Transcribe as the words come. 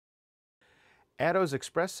ATTO's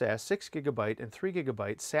ExpressSAS 6GB and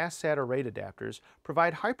 3GB SAS SATA RAID adapters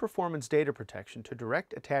provide high-performance data protection to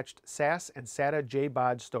direct attached SAS and SATA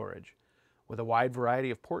JBOD storage. With a wide variety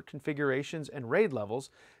of port configurations and RAID levels,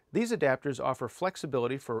 these adapters offer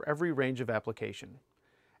flexibility for every range of application.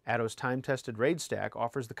 ATTO's time-tested RAID stack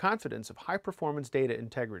offers the confidence of high-performance data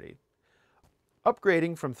integrity.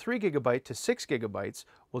 Upgrading from 3GB to 6GB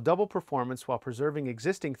will double performance while preserving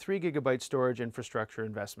existing 3GB storage infrastructure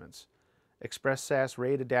investments. ExpressSAS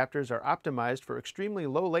RAID adapters are optimized for extremely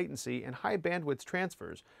low latency and high bandwidth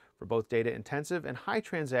transfers for both data-intensive and high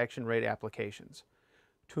transaction rate applications.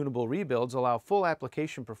 Tunable rebuilds allow full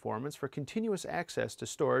application performance for continuous access to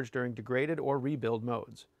storage during degraded or rebuild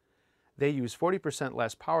modes. They use 40%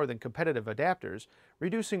 less power than competitive adapters,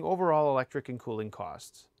 reducing overall electric and cooling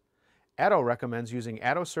costs. ATTO recommends using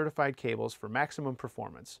ATTO-certified cables for maximum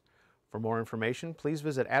performance. For more information, please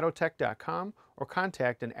visit attotech.com or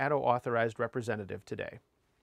contact an ATTO-authorized representative today.